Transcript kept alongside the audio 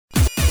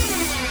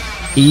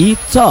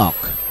E-Talk,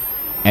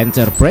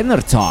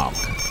 Entrepreneur Talk.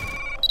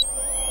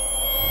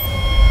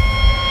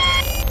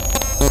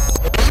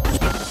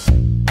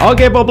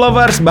 Oke Pop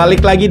Lovers,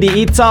 balik lagi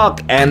di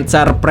E-Talk,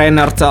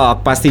 Entrepreneur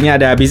Talk. Pastinya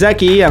ada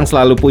Abizaki yang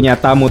selalu punya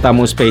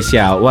tamu-tamu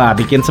spesial. Wah,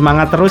 bikin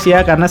semangat terus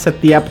ya, karena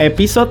setiap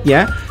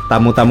episodenya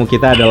tamu-tamu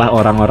kita adalah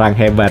orang-orang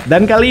hebat.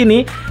 Dan kali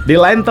ini di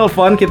line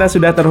telepon kita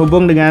sudah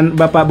terhubung dengan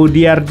Bapak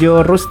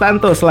Budiarjo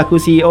Rustanto selaku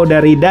CEO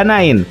dari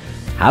Danain.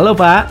 Halo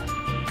Pak.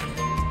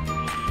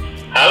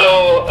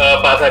 Halo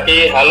Pak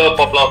Zaki, halo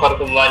Pop Lover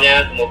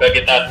semuanya. Semoga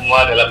kita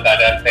semua dalam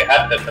keadaan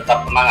sehat dan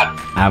tetap semangat.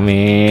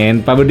 Amin.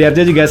 Pak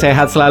Budiarjo juga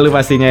sehat selalu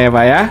pastinya ya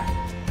Pak ya?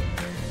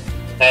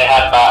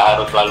 Sehat Pak,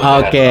 harus selalu sehat.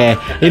 Oke,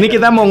 ini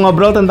kita mau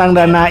ngobrol tentang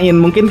Danain.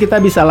 Mungkin kita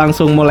bisa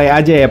langsung mulai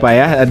aja ya Pak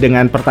ya,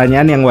 dengan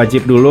pertanyaan yang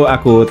wajib dulu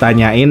aku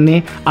tanyain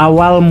nih.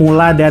 Awal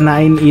mula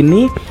Danain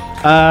ini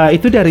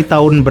itu dari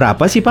tahun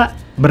berapa sih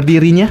Pak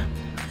berdirinya?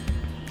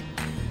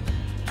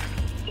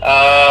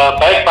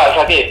 Baik Pak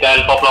Zaki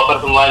dan Pop Lover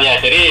semuanya.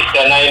 Jadi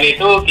Danain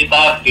itu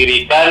kita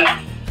dirikan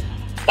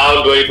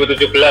tahun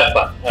 2017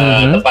 Pak.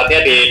 Tepatnya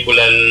di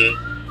bulan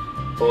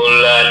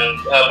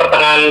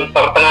pertengahan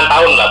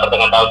tahun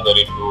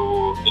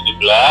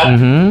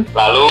 2017.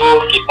 Lalu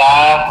kita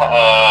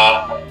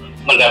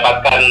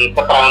mendapatkan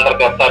keterangan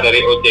terdaftar dari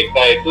OJK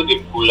itu di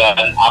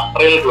bulan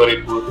April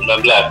 2019.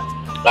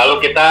 Lalu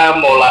kita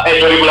mulai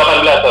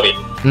 2018 sorry.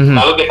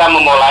 Lalu kita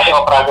memulai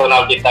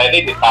operasional kita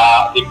ini di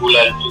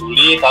bulan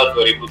Juli tahun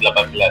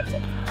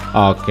 2018.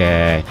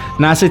 Oke.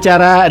 Nah,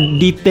 secara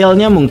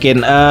detailnya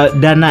mungkin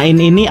Danain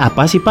ini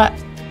apa sih Pak?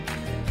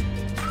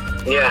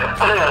 Ya,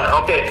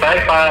 oke.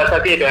 Baik Pak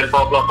Sati dan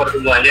Pop Lover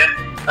semuanya.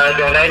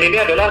 Danain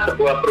ini adalah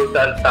sebuah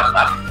perusahaan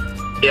startup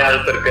yang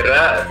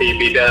bergerak di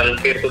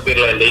bidang peer-to-peer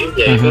lending,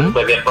 yaitu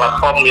sebagai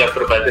platform yang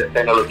berbasis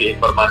teknologi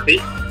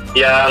informasi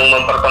yang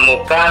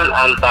mempertemukan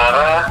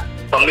antara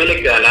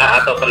pemilik dana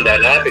atau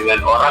pendana dengan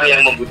orang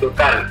yang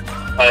membutuhkan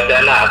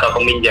dana atau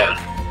peminjam.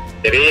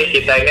 Jadi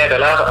kita ini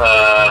adalah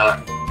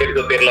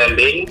peer-to-peer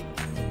lending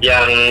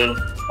yang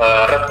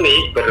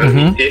resmi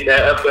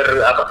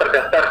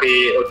terdaftar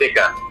di OJK.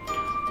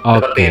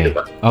 Seperti itu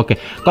Pak. Oke.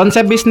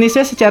 Konsep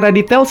bisnisnya secara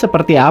detail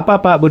seperti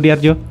apa Pak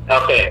Budiarjo?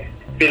 Oke.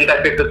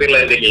 Fintech peer-to-peer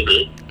lending ini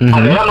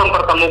adalah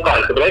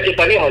mempertemukan. Sebenarnya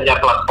kita ini hanya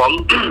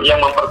platform yang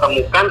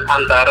mempertemukan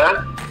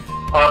antara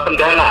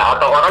pendana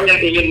atau orang yang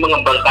ingin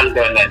mengembangkan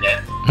dananya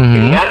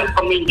dengan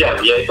peminjam,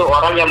 yaitu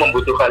orang yang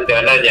membutuhkan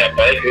dananya,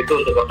 baik itu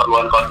untuk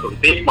keperluan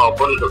konsumtif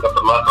maupun untuk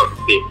keperluan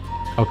produktif.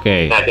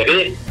 Oke. Nah,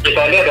 jadi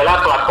kita ini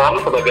adalah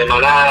platform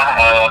sebagaimana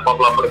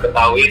Pop Lover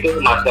ketahui itu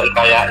semacam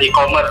kayak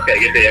e-commerce kayak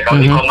gitu ya. Kalau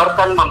e-commerce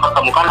kan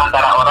mempertemukan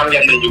antara orang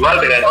yang menjual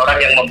dengan orang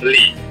yang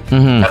membeli.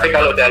 Tapi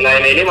kalau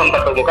Danain ini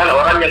mempertemukan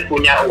orang yang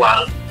punya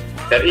uang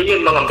dan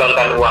ingin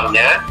mengembangkan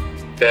uangnya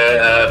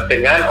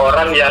dengan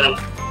orang yang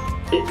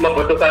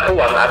membutuhkan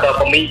uang atau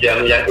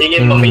peminjam yang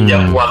ingin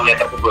meminjam uangnya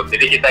tersebut.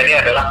 Jadi kita ini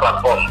adalah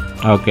platform.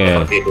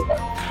 Seperti itu Pak.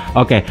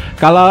 Oke.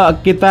 Kalau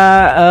kita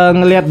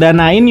ngelihat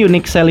Danain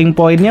unique selling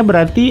point-nya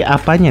berarti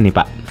apanya nih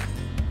Pak?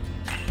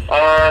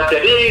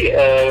 Jadi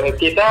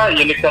kita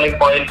unique selling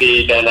point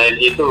di Danain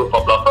itu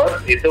Pop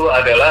Lovers itu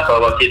adalah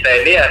bahwa kita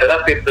ini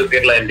adalah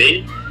peer-to-peer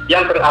lending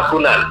yang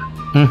berakunan.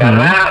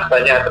 Karena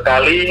banyak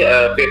sekali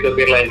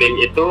peer-to-peer lending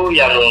itu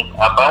yang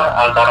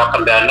antara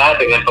pendana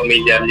dengan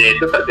peminjamnya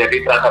itu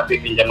terjadi transaksi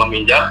pinjam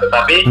meminjam,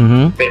 tetapi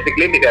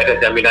basically tidak ada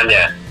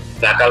jaminannya.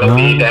 Nah kalau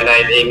di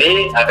Danain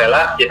ini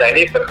adalah kita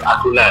ini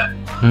berakunan,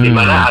 di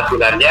mana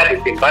akunannya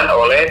disimpan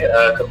oleh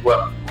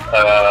sebuah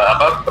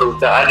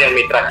perusahaan yang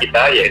mitra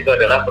kita, yaitu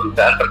adalah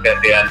perusahaan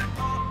pegadaian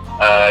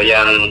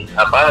yang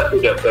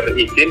sudah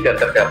berizin dan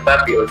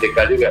terdaftar di OJK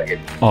juga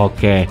gitu.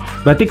 Oke,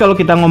 berarti kalau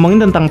kita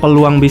ngomongin tentang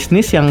peluang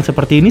bisnis yang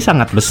seperti ini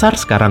sangat besar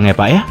sekarang ya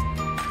Pak ya?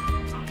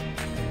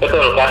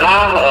 Betul, karena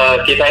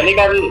kita ini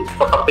kan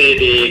seperti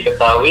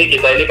diketahui,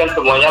 kita ini kan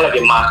semuanya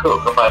lagi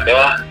masuk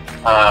kepada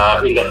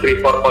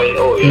industri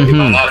 4.0 ya, di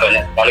mana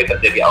banyak sekali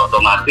terjadi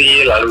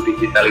otomasi, lalu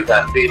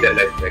digitalisasi dan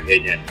lain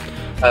sebagainya.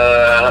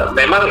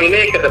 Memang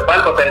ini ke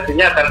depan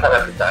potensinya akan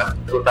sangat besar,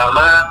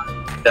 terutama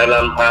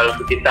dalam hal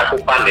segi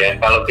cakupan ya.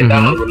 Kalau kita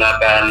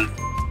menggunakan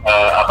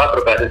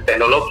berbasis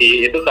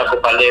teknologi, itu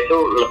cakupannya itu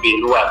lebih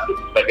luas.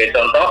 Sebagai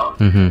contoh,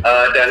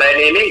 Danain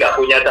ini nggak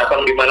punya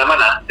cabang di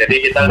mana-mana.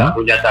 Jadi kita nggak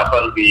punya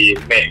cabang di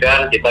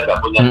Medan, kita nggak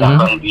punya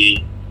cabang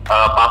di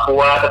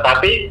Papua,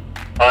 tetapi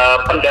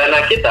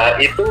pendana kita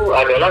itu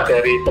adalah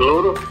dari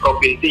seluruh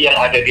provinsi yang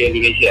ada di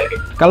Indonesia.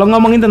 Gitu. Kalau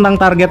ngomongin tentang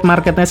target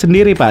marketnya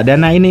sendiri Pak,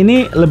 Danain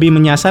ini lebih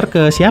menyasar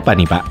ke siapa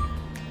nih Pak?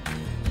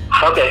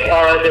 Oke,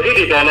 jadi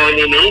di Danain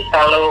ini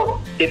kalau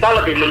kita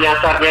lebih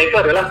menyasarnya itu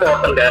adalah ke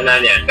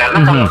pendananya,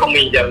 karena kalau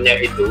peminjamnya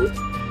itu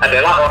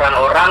adalah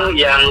orang-orang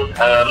yang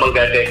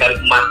menggadaikan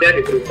emasnya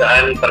di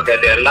perusahaan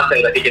pergadaian emas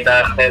yang tadi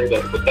saya sudah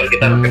sebutkan,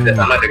 kita bekerja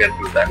sama dengan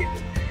perusahaan itu.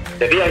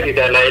 Jadi yang di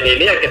Danain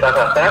ini yang kita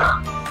sasar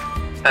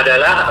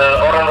adalah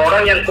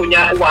orang-orang yang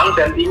punya uang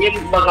dan ingin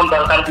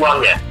mengembangkan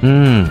uangnya.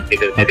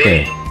 Gitu.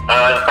 Jadi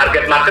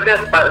target marketnya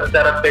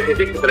secara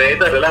spesifik sebenarnya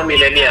itu adalah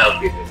milenial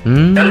gitu.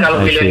 Dan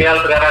kalau milenial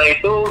sekarang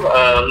itu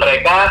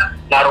mereka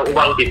naruh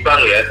uang di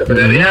bank ya,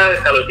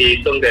 sebenarnya kalau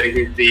dihitung dari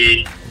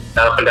sisi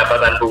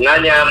pendapatan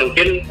bunganya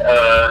mungkin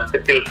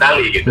kecil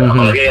sekali gitu,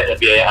 apalagi ada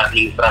biaya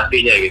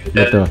administrasinya gitu.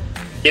 Dan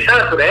kita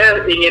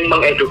sebenarnya ingin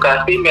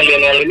mengedukasi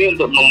milenial ini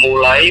untuk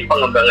memulai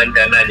pengembangan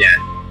dananya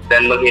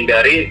dan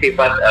menghindari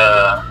sifat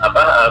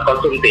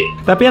konsumtif.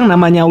 Tapi yang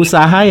namanya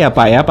usaha ya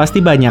Pak ya,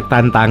 pasti banyak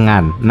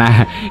tantangan.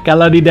 Nah,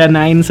 kalau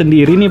didanain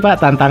sendiri nih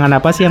Pak, tantangan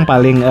apa sih yang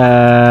paling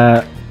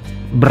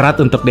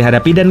berat untuk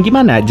dihadapi dan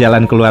gimana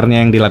jalan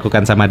keluarnya yang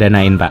dilakukan sama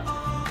Danain Pak?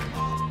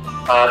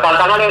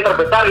 Tantangan yang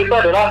terbesar itu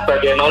adalah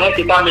bagaimana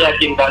kita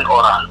meyakinkan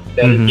orang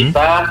dan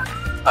kita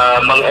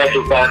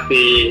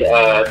mengedukasi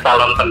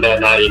calon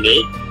pendana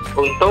ini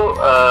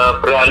untuk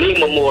berani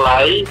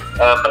memulai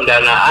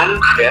pendanaan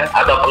ya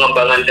atau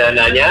pengembangan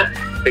dananya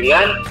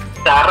dengan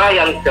cara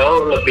yang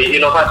jauh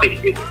lebih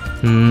inovatif gitu.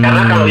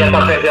 Karena kalau yang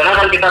konvensional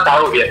kan kita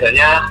tahu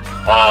biasanya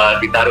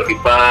ditaruh di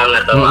bank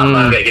atau apa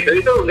kayak gitu,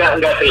 itu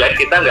nggak jelek,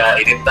 kita nggak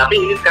ini. Tapi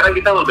ini sekarang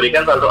kita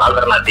memberikan satu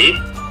alternatif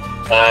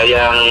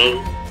yang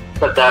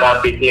secara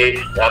bisnis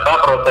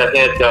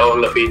prosesnya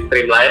jauh lebih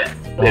streamline.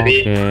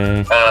 Jadi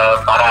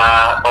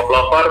para pop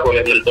lover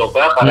boleh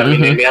mencoba, para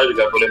milenial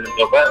juga boleh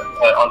mencoba.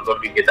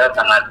 Onboarding kita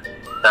sangat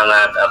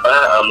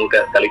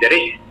mudah sekali. Jadi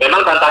memang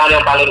tantangan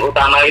yang paling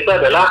utama itu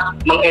adalah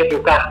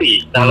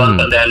mengedukasi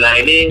calon pendana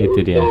ini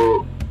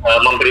untuk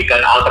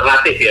memberikan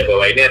alternatif ya,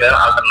 bahwa ini adalah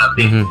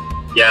alternatif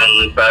yang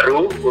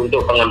baru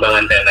untuk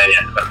pengembangan dananya,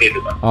 seperti itu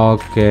Pak.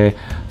 Oke.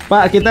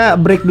 Pak, kita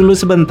break dulu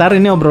sebentar,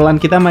 ini obrolan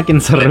kita makin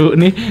seru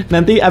nih.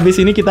 Nanti abis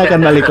ini kita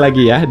akan balik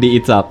lagi ya di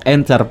iTalk,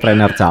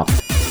 Entrepreneur Talk.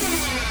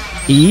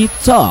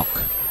 iTalk,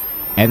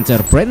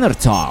 Entrepreneur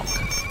Talk.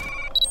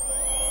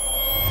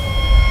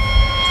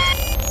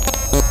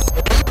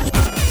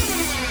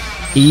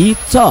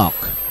 iTalk,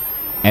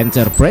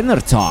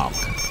 Entrepreneur Talk.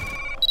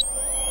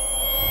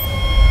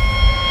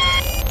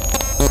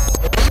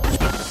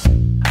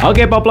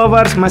 Oke Pop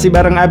Lovers, masih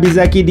bareng Abi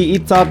Zaki di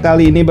iTalk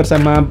kali ini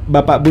bersama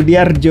Bapak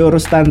Budiarjo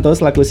Rustanto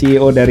selaku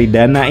CEO dari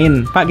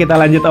Danain. Pak, kita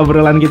lanjut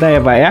obrolan kita ya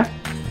Pak ya?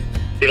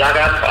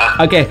 Silakan Pak.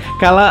 Oke,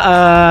 kalau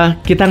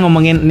kita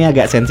ngomongin ini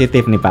agak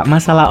sensitif nih Pak,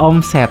 masalah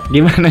omset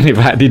gimana nih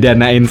Pak di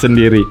Danain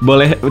sendiri?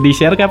 Boleh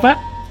di-share kah Pak?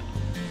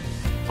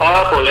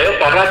 Boleh,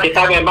 karena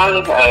kita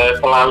memang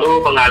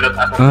selalu menganut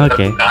asas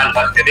keterbukaan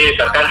Pak. Jadi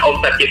bahkan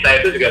omset kita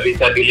itu juga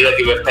bisa dilihat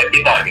di website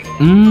kita gitu.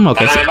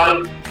 Karena memang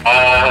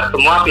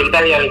semua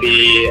fintech yang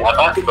di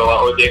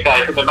bawah OJK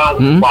itu memang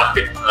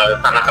wajib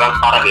sangat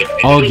transparan ya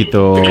Pak. Jadi,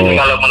 gitu. Jadi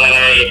kalau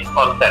mengenai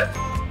omset,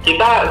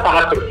 kita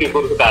sangat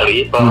bersyukur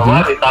sekali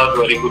bahwa di tahun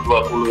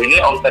 2020 ini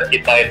omset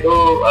kita itu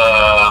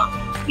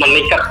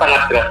meningkat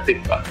sangat drastis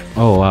Pak.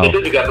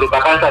 Itu juga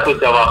merupakan satu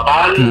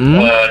jawaban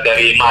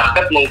dari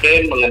market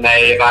mungkin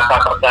mengenai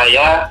rasa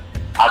percaya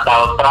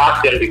atau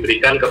trust yang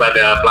diberikan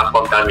kepada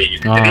platform kami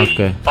gitu. Jadi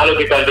kalau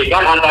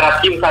dibandingkan antara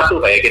Q1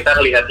 Pak ya, kita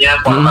melihatnya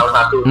kuartal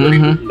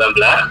 1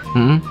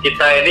 2019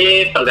 kita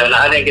ini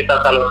pendanaan yang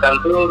kita salurkan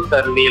tuh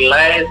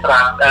senilai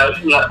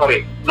 64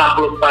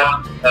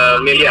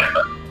 miliar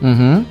Pak.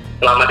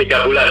 Selama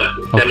 3 bulan,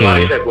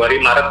 Januari, Februari,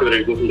 Maret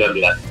 2019.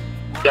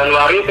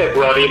 Januari,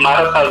 Februari,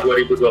 Maret tahun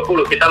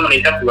 2020 kita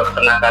meningkat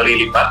 2,5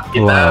 kali lipat.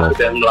 Kita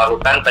sudah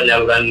melakukan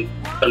penyaluran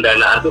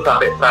pendanaan itu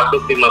sampai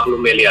 150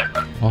 miliar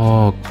Pak.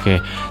 Oke.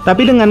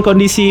 Tapi dengan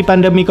kondisi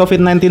pandemi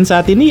COVID-19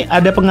 saat ini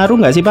ada pengaruh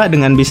nggak sih Pak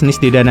dengan bisnis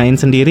di Danain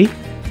sendiri?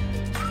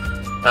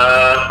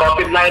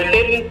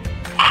 COVID-19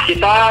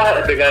 kita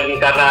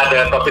karena ada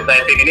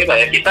COVID-19 ini Pak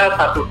ya, kita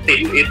satu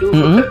tim itu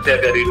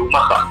bekerja dari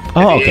rumah Pak.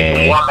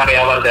 Jadi semua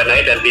karyawan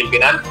Danain dan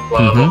pimpinan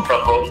work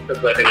from home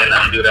sesuai dengan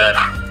anjuran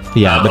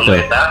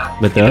pemerintah.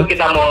 Betul. Itu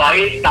kita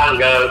mulai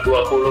tanggal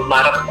 20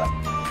 Maret Pak.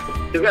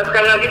 Juga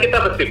sekali lagi kita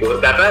bersyukur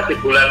karena di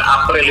bulan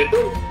April itu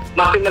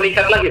masih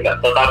meningkat lagi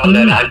Pak total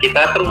pendanaan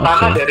kita,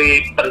 terutama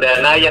dari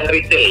pendana yang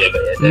retail ya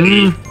Pak ya. Dari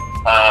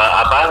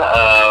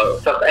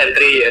first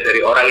entry ya,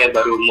 dari orang yang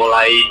baru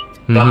mulai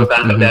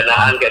melakukan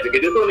pendanaan kayak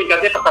begitu tuh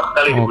meningkatnya pesat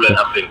sekali di bulan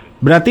April.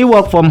 Berarti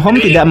work from home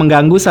tidak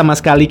mengganggu sama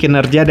sekali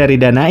kinerja dari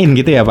Danain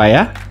gitu ya Pak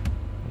ya?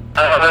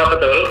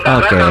 Betul,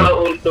 karena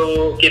kalau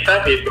untuk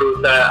kita di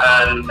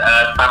perusahaan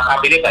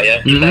startup ini Pak ya,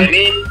 kita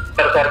ini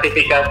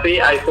tersertifikasi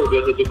ISO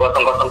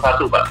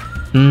 27001 Pak.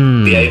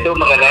 Yaitu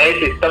mengenai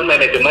sistem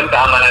manajemen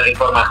keamanan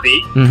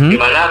informasi, di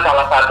mana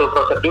salah satu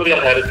prosedur yang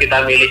harus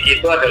kita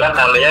miliki itu adalah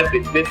namanya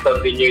business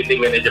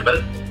continuity management.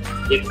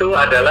 Itu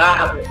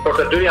adalah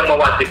prosedur yang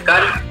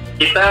mewajibkan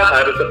kita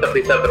harus tetap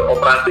bisa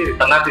beroperasi di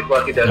tengah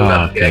situasi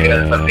darurat,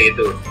 kira-kira seperti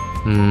itu.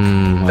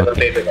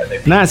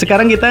 Nah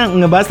sekarang kita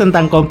ngebahas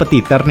tentang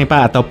kompetitor nih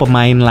Pak, atau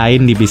pemain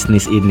lain di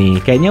bisnis ini.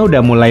 Kayaknya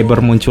udah mulai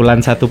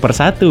bermunculan satu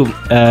persatu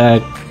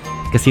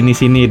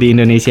kesini-sini di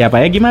Indonesia Pak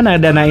ya.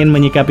 Gimana Danain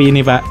menyikapi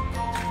ini Pak?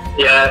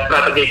 Ya,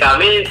 strategi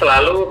kami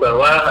selalu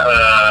bahwa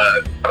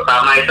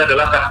pertama itu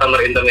adalah customer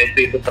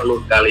intimacy itu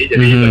perlu sekali.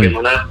 Jadi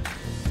bagaimana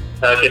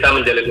kita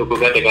menjalin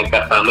hubungan dengan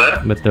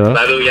customer. Betul.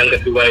 Lalu yang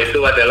kedua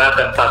itu adalah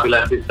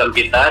kestabilan sistem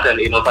kita dan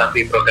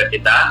inovasi produk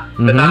kita.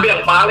 Tetapi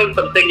yang paling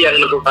penting yang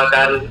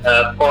merupakan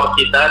core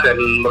kita dan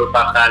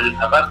merupakan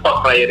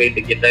top priority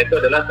kita itu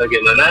adalah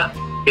bagaimana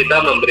kita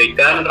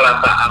memberikan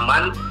rasa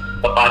aman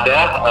kepada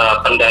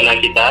pendana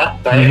kita,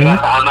 baik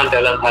rasa aman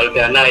dalam hal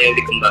dana yang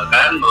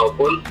dikembangkan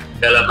maupun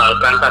dalam hal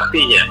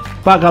transaksinya.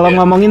 Pak, kalau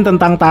ngomongin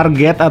tentang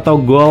target atau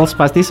goals,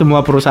 pasti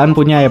semua perusahaan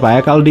punya ya Pak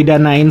ya. Kalau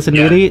didanain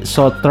sendiri,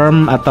 short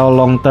term atau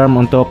long term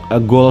untuk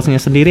goalsnya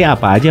sendiri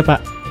apa aja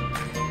Pak?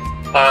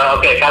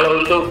 Oke,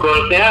 kalau untuk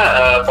goalsnya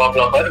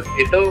PopLover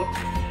itu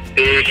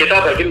kita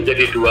bagi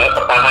menjadi dua.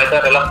 Pertama itu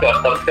adalah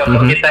short term. Short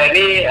term kita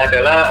ini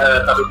adalah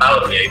 1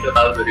 tahun, yaitu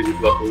tahun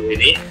 2020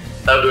 ini.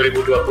 Tahun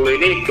 2020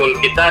 ini goal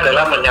kita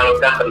adalah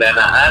menyalurkan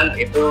pendanaan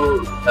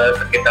itu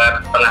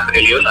sekitar 0,5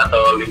 triliun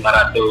atau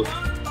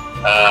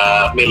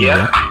 500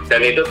 miliar,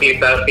 dan itu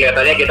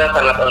kelihatannya kita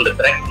sangat on the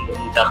track untuk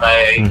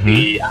mencapai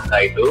di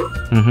angka itu.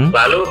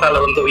 Lalu kalau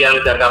untuk yang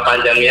jangka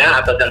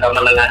panjangnya atau jangka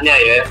menengahnya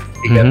ya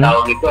 3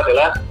 tahun itu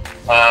adalah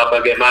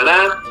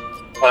bagaimana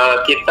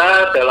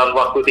kita dalam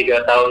waktu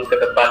 3 tahun ke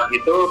depan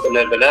itu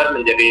benar-benar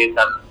menjadi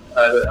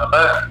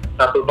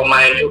satu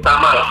pemain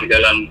utama lah di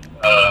dalam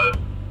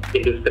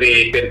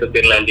industri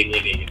peer-to-peer lending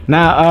ini.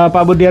 Nah,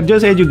 Pak Budiarjo,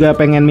 saya juga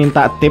pengen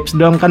minta tips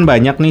dong. Kan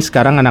banyak nih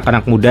sekarang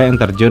anak-anak muda yang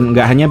terjun,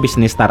 nggak hanya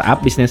bisnis startup,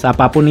 bisnis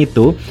apapun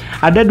itu.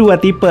 Ada 2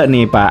 tipe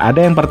nih Pak.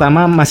 Ada yang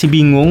pertama masih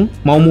bingung,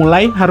 mau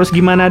mulai harus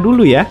gimana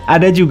dulu ya.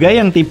 Ada juga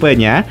yang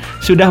tipenya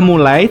sudah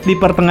mulai, di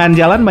pertengahan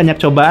jalan banyak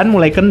cobaan,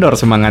 mulai kendor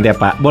semangat ya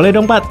Pak. Boleh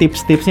dong Pak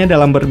tips-tipsnya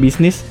dalam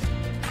berbisnis?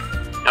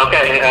 Oke,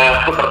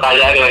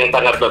 pertanyaan yang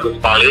sangat bagus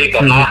sekali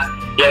karena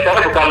ya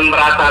saya bukan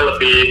merasa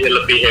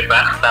lebih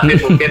hebat, tapi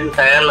mungkin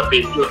saya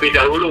lebih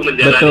dahulu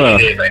menjalani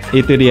ini.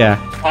 Itu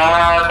dia.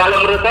 Kalau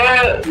menurut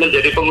saya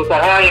menjadi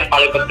pengusaha yang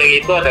paling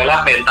penting itu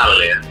adalah mental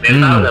ya.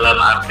 Mental dalam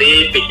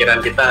arti pikiran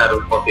kita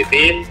harus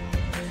positif.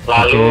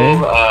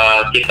 Lalu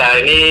kita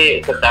ini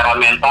secara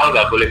mental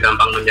nggak boleh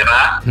gampang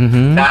menyerah.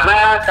 Karena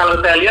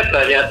kalau saya lihat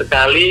banyak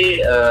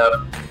sekali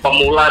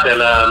pemula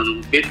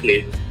dalam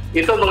bisnis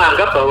itu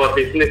menganggap bahwa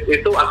bisnis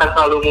itu akan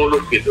selalu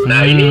mulus gitu.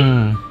 Nah ini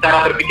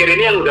cara berpikir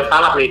ini yang udah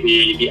salah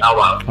nih di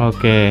awal.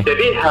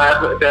 Jadi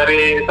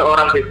dari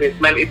seorang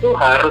bisnismen itu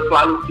harus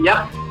selalu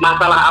siap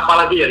masalah apa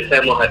lagi yang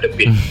saya mau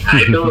hadapin.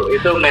 Nah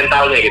itu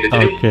mentalnya gitu.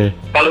 Jadi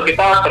kalau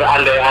kita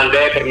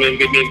berandai-andai,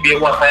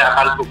 bermimpi-mimpi, wah saya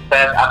akan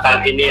sukses,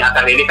 akan ini.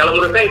 Kalau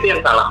menurut saya itu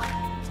yang salah.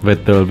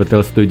 Betul,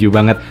 setuju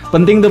banget.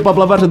 Penting tuh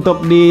PopLovers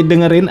untuk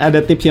didengerin, ada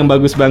tips yang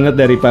bagus banget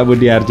dari Pak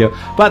Budiarjo.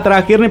 Pak,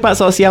 terakhir nih Pak,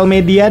 sosial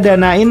media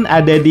Danain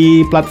ada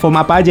di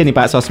platform apa aja nih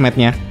Pak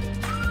sosmednya?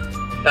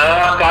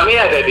 Kami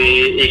ada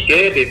di IG,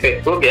 di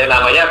Facebook ya,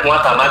 namanya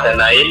semua sama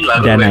Danain.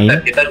 Lalu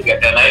website kita juga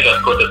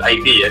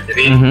danain.co.id ya.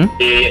 Jadi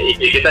di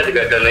IG kita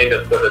juga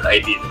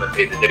danain.co.id seperti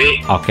itu. Jadi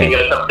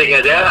tinggal searching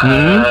aja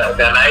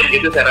Danain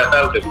gitu, saya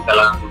rasa udah bisa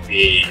langsung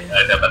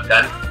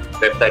didapatkan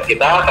website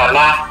kita,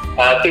 karena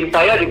tim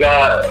saya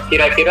juga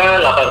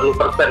kira-kira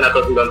 80% atau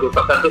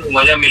 90% itu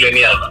semuanya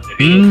milenial Pak.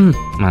 Jadi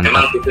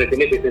memang bisnis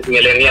ini bisnis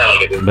milenial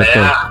gitu.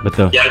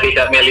 Betul. Yang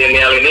tidak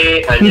milenial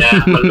ini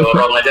hanya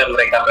mendorong aja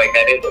mereka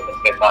ini untuk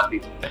investasi.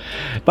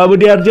 Pak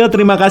Budiarjo,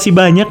 terima kasih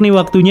banyak nih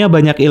waktunya,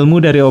 banyak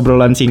ilmu dari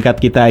obrolan singkat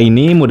kita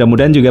ini.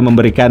 Mudah-mudahan juga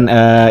memberikan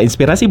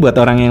inspirasi buat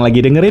orang yang lagi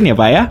dengerin ya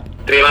Pak ya.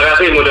 Terima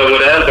kasih,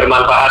 mudah-mudahan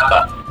bermanfaat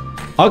Pak.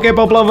 Oke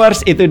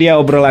PopLovers, itu dia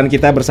obrolan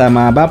kita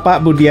bersama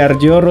Bapak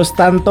Budiarjo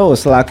Rustanto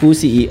selaku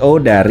CEO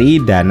dari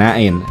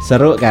Danain.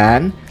 Seru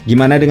kan?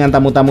 Gimana dengan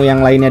tamu-tamu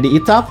yang lainnya di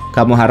e-talk?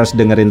 Kamu harus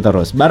dengerin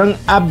terus bareng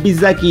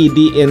Abizaki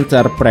di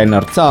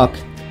Entrepreneur Talk.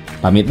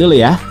 Pamit dulu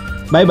ya.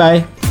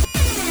 Bye-bye.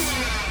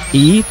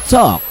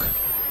 E-talk,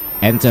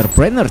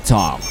 Entrepreneur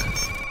Talk.